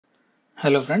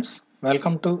Hello friends,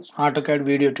 welcome to AutoCAD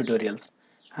video tutorials.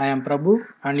 I am Prabhu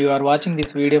and you are watching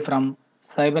this video from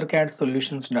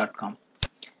cybercadsolutions.com.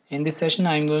 In this session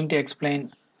I am going to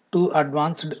explain two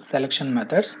advanced selection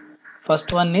methods.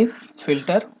 First one is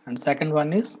filter and second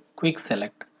one is quick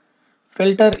select.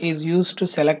 Filter is used to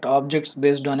select objects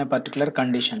based on a particular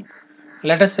condition.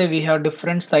 Let us say we have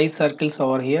different size circles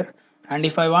over here, and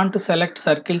if I want to select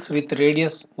circles with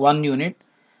radius 1 unit,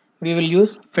 we will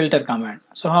use filter command.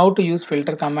 So how to use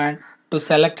filter command to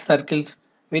select circles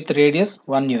with radius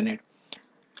 1 unit?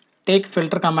 Take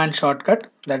filter command shortcut,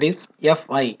 that is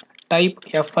Fi. Type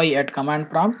Fi at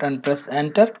command prompt and press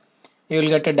enter. You will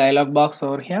get a dialog box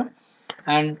over here,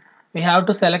 and we have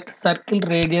to select circle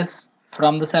radius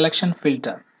from the selection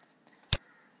filter.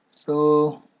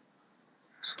 So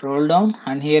scroll down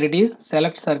and here it is,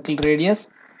 select circle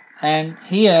radius, and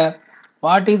here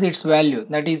what is its value,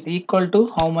 that is equal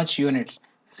to how much units,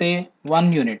 say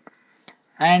 1 unit,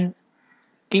 and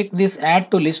click this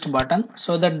add to list button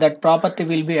so that that property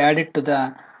will be added to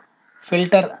the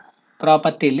filter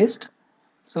property list.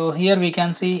 So here we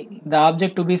can see the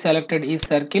object to be selected is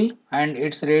circle and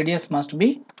its radius must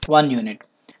be 1 unit.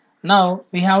 Now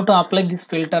we have to apply this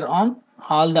filter on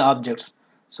all the objects.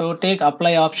 So take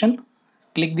apply option,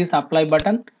 click this apply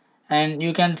button, and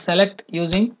you can select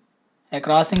using a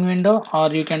crossing window,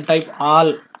 or you can type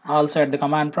all also at the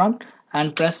command prompt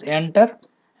and press enter.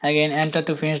 Again enter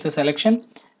to finish the selection.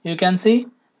 You can see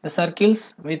the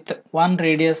circles with one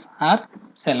radius are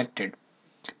selected.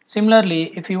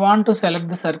 Similarly, if you want to select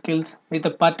the circles with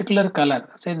a particular color,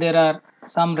 say there are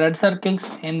some red circles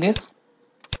in this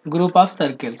group of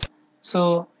circles.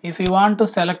 So if you want to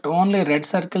select only red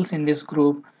circles in this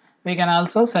group, we can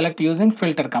also select using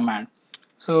filter command.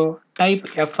 So type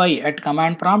Fi at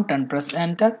command prompt and press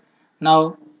enter.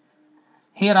 Now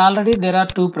here already there are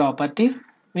two properties.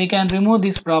 We can remove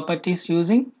these properties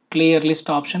using clear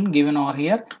list option given over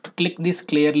here. Click this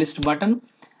clear list button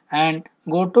and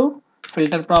go to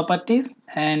filter properties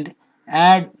and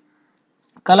add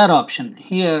color option.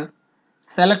 Here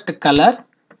select color,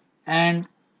 and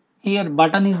here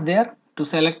button is there to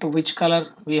select which color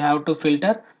we have to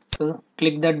filter. So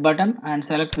click that button and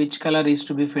select which color is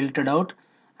to be filtered out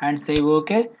and say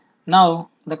OK. Now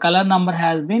the color number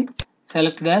has been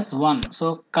selected as 1,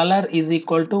 so color is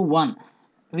equal to 1.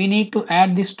 We need to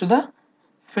add this to the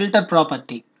filter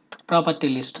property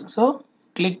list. So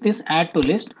click this add to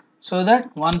list so that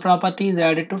one property is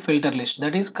added to filter list,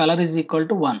 that is color is equal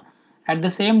to 1. At the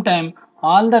same time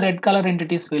all the red color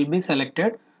entities will be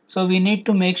selected, so we need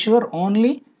to make sure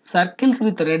only circles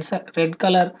with red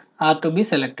color are to be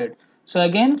selected. So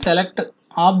again select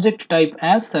object type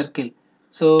as circle.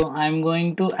 So I am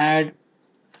going to add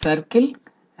circle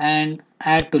and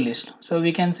add to list. So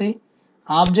we can see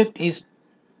object is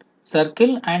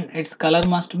circle and its color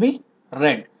must be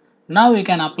red. Now we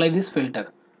can apply this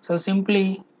filter. So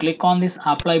simply click on this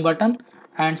apply button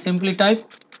and simply type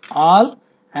all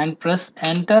and press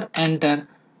enter.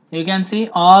 You can see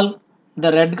all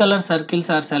the red color circles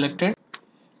are selected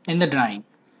in the drawing.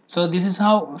 So this is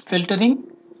how filtering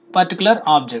particular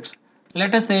objects.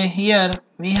 Let us say here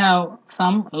we have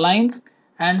some lines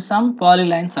and some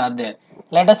polylines are there.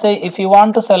 Let us say if you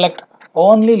want to select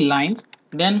only lines,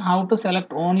 then how to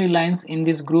select only lines in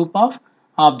this group of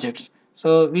objects?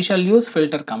 So we shall use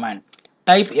filter command.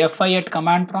 Type Fi at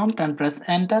command prompt and press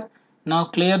enter. Now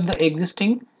clear the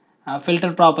existing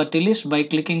filter property list by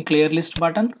clicking clear list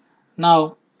button.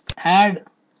 Now add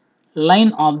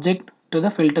line object to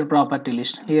the filter property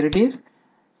list. Here it is,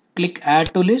 click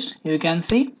add to list. You can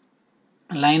see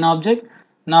line object.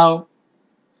 Now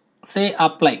say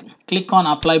apply, click on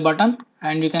apply button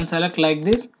and you can select like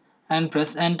this and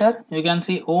press enter. You can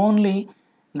see only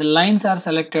the lines are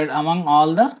selected among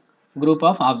all the group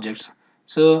of objects.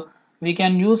 So we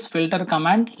can use filter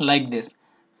command like this.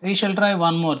 We shall try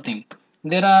one more thing.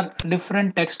 There are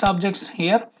different text objects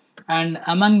here, and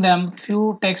among them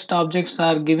few text objects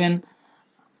are given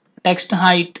text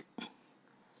height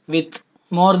with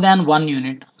more than 1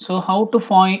 unit. So how to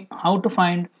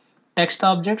find text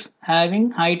objects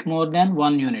having height more than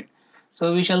 1 unit?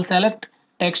 So we shall select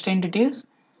text entities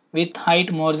with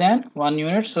height more than 1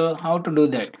 unit. So how to do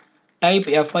that? Type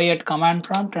Fi at command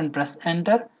prompt and press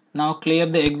enter. Now clear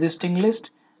the existing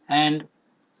list and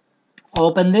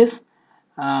open this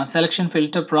selection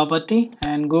filter property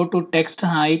and go to text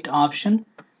height option.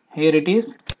 Here it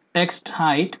is, text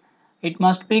height, it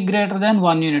must be greater than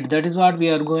 1 unit. That is what we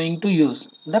are going to use,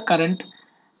 the current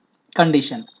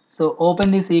condition. So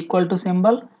open this equal to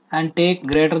symbol and take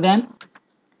greater than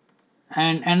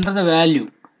and enter the value,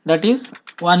 that is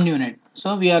 1 unit.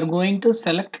 So we are going to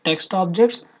select text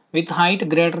objects with height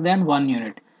greater than 1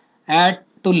 unit. Add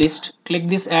to list. Click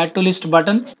this add to list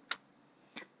button.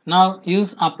 Now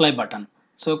use apply button.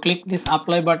 So click this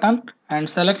apply button and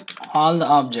select all the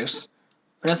objects.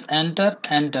 Press enter.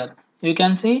 You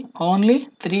can see only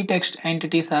 3 text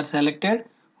entities are selected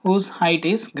whose height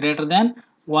is greater than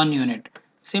 1 unit.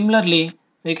 Similarly,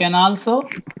 we can also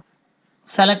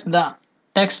select the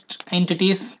text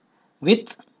entities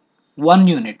with 1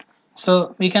 unit.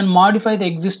 So we can modify the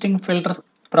existing filter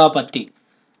property.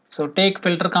 So take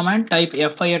filter command, type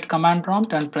Fi at command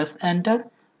prompt and press enter.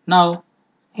 Now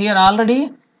here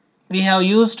already we have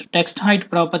used text height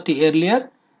property earlier,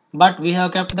 but we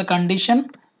have kept the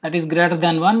condition that is greater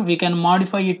than 1. We can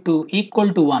modify it to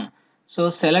equal to 1. So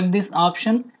select this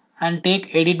option and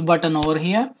take edit button over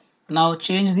here. Now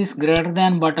change this greater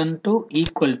than button to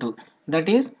equal to. That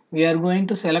is, we are going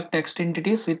to select text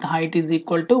entities with height is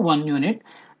equal to 1 unit.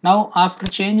 Now after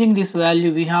changing this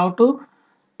value, we have to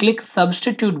click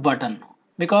substitute button,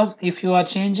 because if you are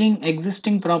changing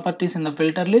existing properties in the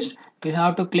filter list, you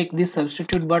have to click this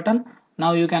substitute button.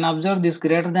 Now you can observe this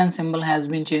greater than symbol has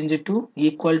been changed to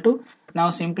equal to. Now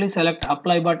simply select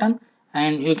apply button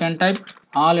and you can type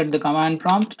all at the command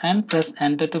prompt and press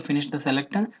enter to finish the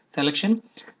selection,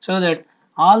 so that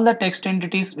all the text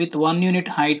entities with 1 unit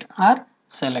height are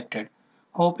selected.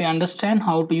 Hope you understand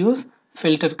how to use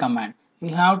filter command.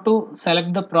 You have to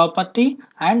select the property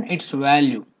and its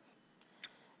value.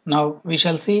 Now we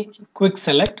shall see quick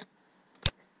select.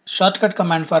 Shortcut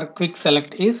command for quick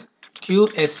select is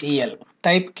QSEL.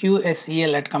 Type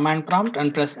QSEL at command prompt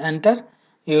and press enter.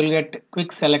 You will get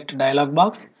quick select dialog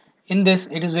box. In this,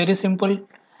 it is very simple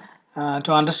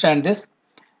to understand this.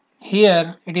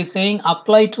 Here it is saying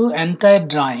apply to entire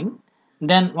drawing.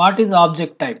 Then what is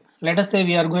object type? Let us say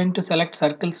we are going to select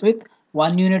circles with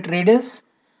 1 unit radius.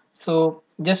 So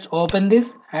just open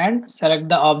this and select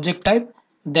the object type.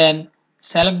 Then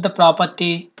select the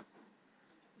property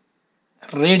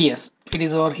radius, it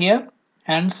is over here,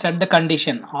 and set the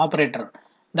condition operator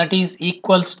that is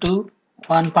equals to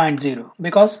 1.0,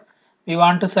 because we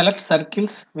want to select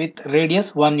circles with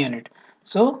radius 1 unit.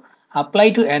 So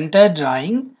apply to entire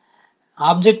drawing.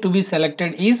 Object to be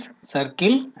selected is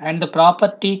circle and the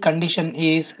property condition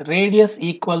is radius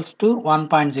equals to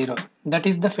 1.0. That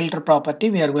is the filter property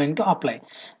we are going to apply.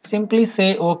 Simply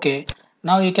say OK.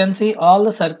 Now you can see all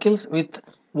the circles with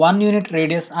 1 unit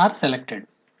radius are selected.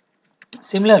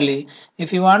 Similarly,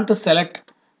 if you want to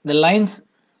select the lines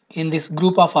in this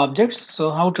group of objects,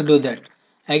 so how to do that?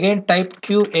 Again type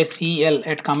QSEL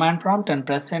at command prompt and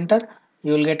press enter.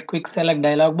 You will get quick select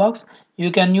dialog box. You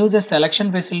can use a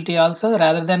selection facility also.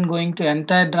 Rather than going to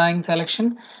entire drawing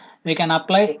selection, we can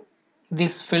apply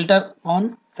this filter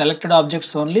on selected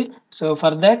objects only. So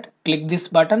for that, click this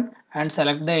button and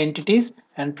select the entities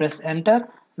and press enter.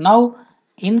 Now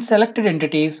in selected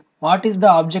entities, what is the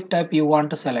object type you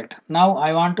want to select? Now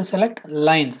I want to select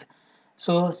lines.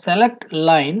 So select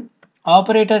line,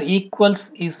 operator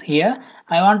equals is here.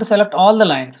 I want to select all the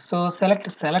lines. So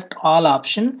select all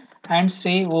option and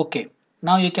say OK.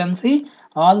 Now you can see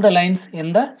all the lines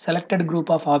in the selected group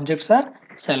of objects are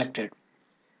selected.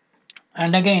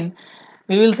 And again,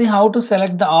 we will see how to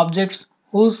select the objects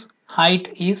whose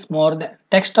height is more than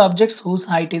text objects whose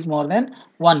height is more than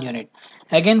 1 unit.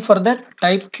 Again for that,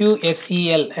 type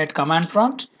QSEL at command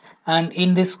prompt and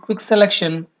in this quick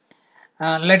selection,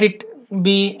 let it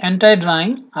be entire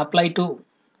drawing. Apply to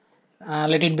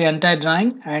let it be entire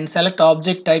drawing and select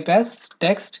object type as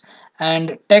text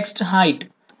and text height.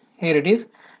 Here it is.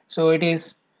 So it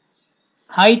is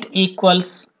height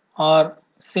equals or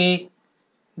say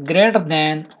greater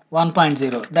than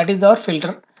 1.0. That is our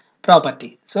filter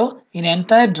property. So in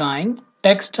entire drawing,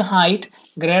 text height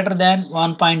greater than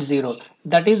 1.0.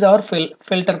 That is our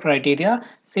filter criteria.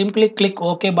 Simply click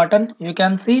OK button. You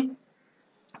can see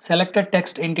selected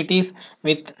text entities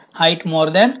with height more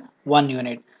than 1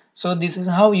 unit. So this is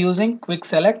how using quick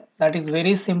select. That is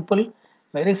very simple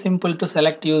to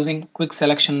select using quick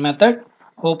selection method.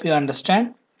 Hope you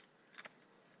understand.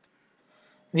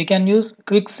 We can use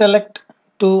quick select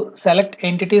to select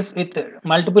entities with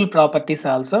multiple properties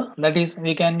also. That is,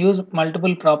 we can use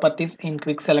multiple properties in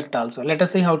quick select also. Let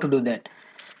us see how to do that.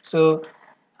 So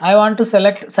I want to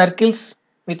select circles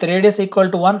with radius equal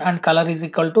to 1 and color is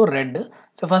equal to red.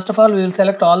 So first of all, we will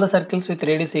select all the circles with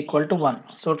radius equal to 1.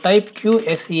 So type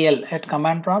QSEL at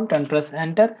command prompt and press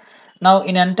enter. Now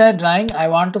in entire drawing, I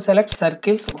want to select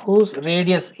circles whose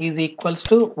radius is equals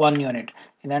to 1 unit.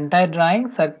 In entire drawing,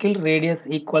 circle radius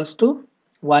equals to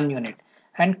 1 unit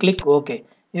and click OK.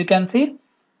 You can see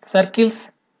circles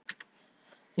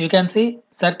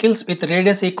with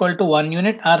radius equal to 1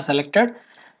 unit are selected.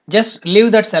 just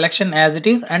leave that selection as it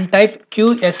is and type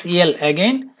QSEL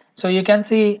again. So you can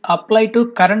see apply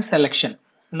to current selection.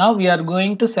 Now we are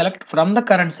going to select from the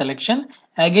current selection.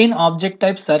 Again object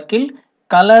type circle,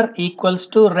 color equals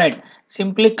to red.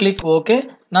 Simply click OK.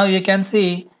 Now you can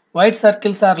see white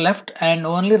circles are left and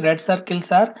only red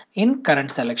circles are in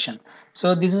current selection.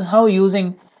 So this is how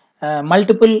using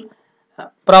multiple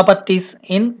properties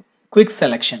in quick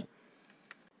selection.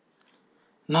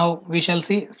 Now we shall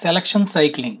see selection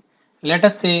cycling. Let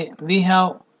us say we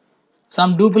have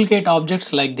some duplicate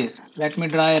objects like this. Let me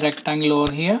draw a rectangle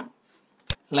over here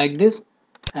like this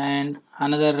and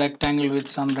another rectangle with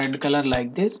some red color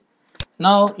like this.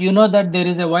 Now you know that there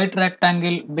is a white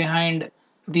rectangle behind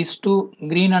these two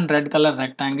green and red color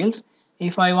rectangles.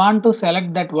 If I want to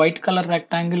select that white color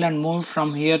rectangle and move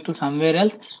from here to somewhere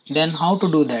else, then how to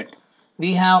do that?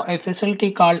 We have a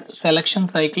facility called selection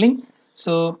cycling.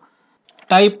 So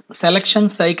type selection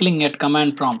cycling at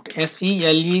command prompt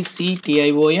SELECTION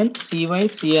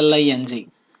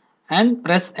and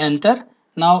press enter.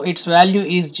 Now its value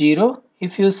is 0.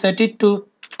 If you set it to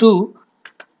 2,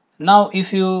 now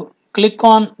if you click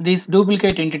on these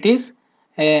duplicate entities,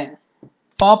 a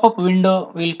pop-up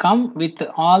window will come with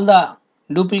all the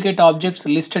duplicate objects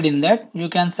listed in that. You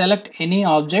can select any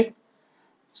object.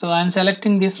 So I am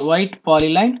selecting this white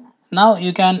polyline. Now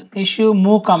you can issue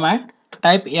move command,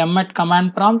 type M at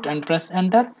command prompt and press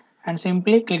enter and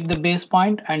simply click the base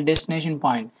point and destination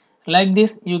point. Like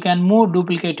this you can move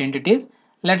duplicate entities.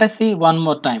 Let us see one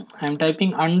more time. I am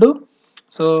typing undo.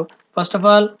 So first of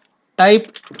all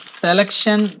type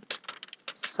selection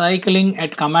cycling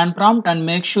at command prompt and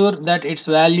make sure that its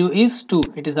value is 2.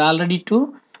 It is already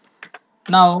 2.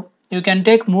 Now you can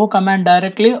take move command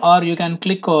directly or you can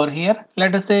click over here.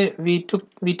 Let us say we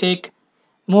take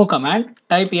move command,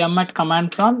 type M at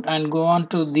command prompt and go on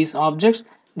to these objects.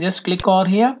 Just click over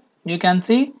here. You can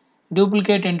see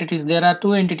duplicate entities. There are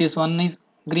two entities. One is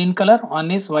green color, one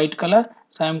is white color.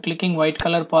 So I am clicking white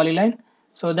color polyline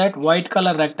so that white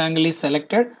color rectangle is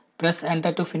selected. Press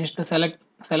enter to finish the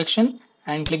selection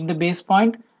and click the base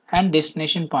point and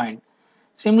destination point.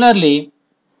 Similarly,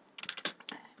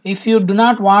 if you do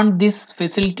not want this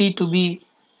facility to be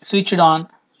switched on,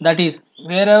 that is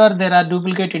wherever there are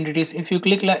duplicate entities, if you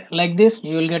click like this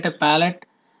you will get a palette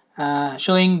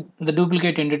showing the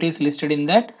duplicate entities listed in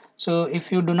that. So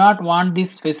if you do not want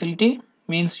this facility,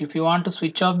 means if you want to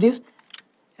switch off this,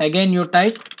 again you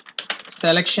type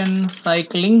selection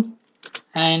cycling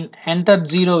and enter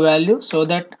 0 value so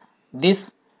that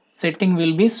this setting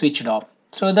will be switched off,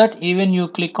 so that even you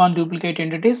click on duplicate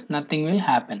entities nothing will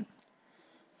happen.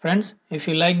 Friends, if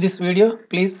you like this video,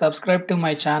 please subscribe to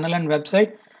my channel and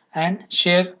website and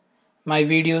share my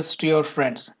videos to your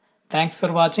friends. Thanks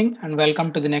for watching and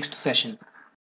welcome to the next session.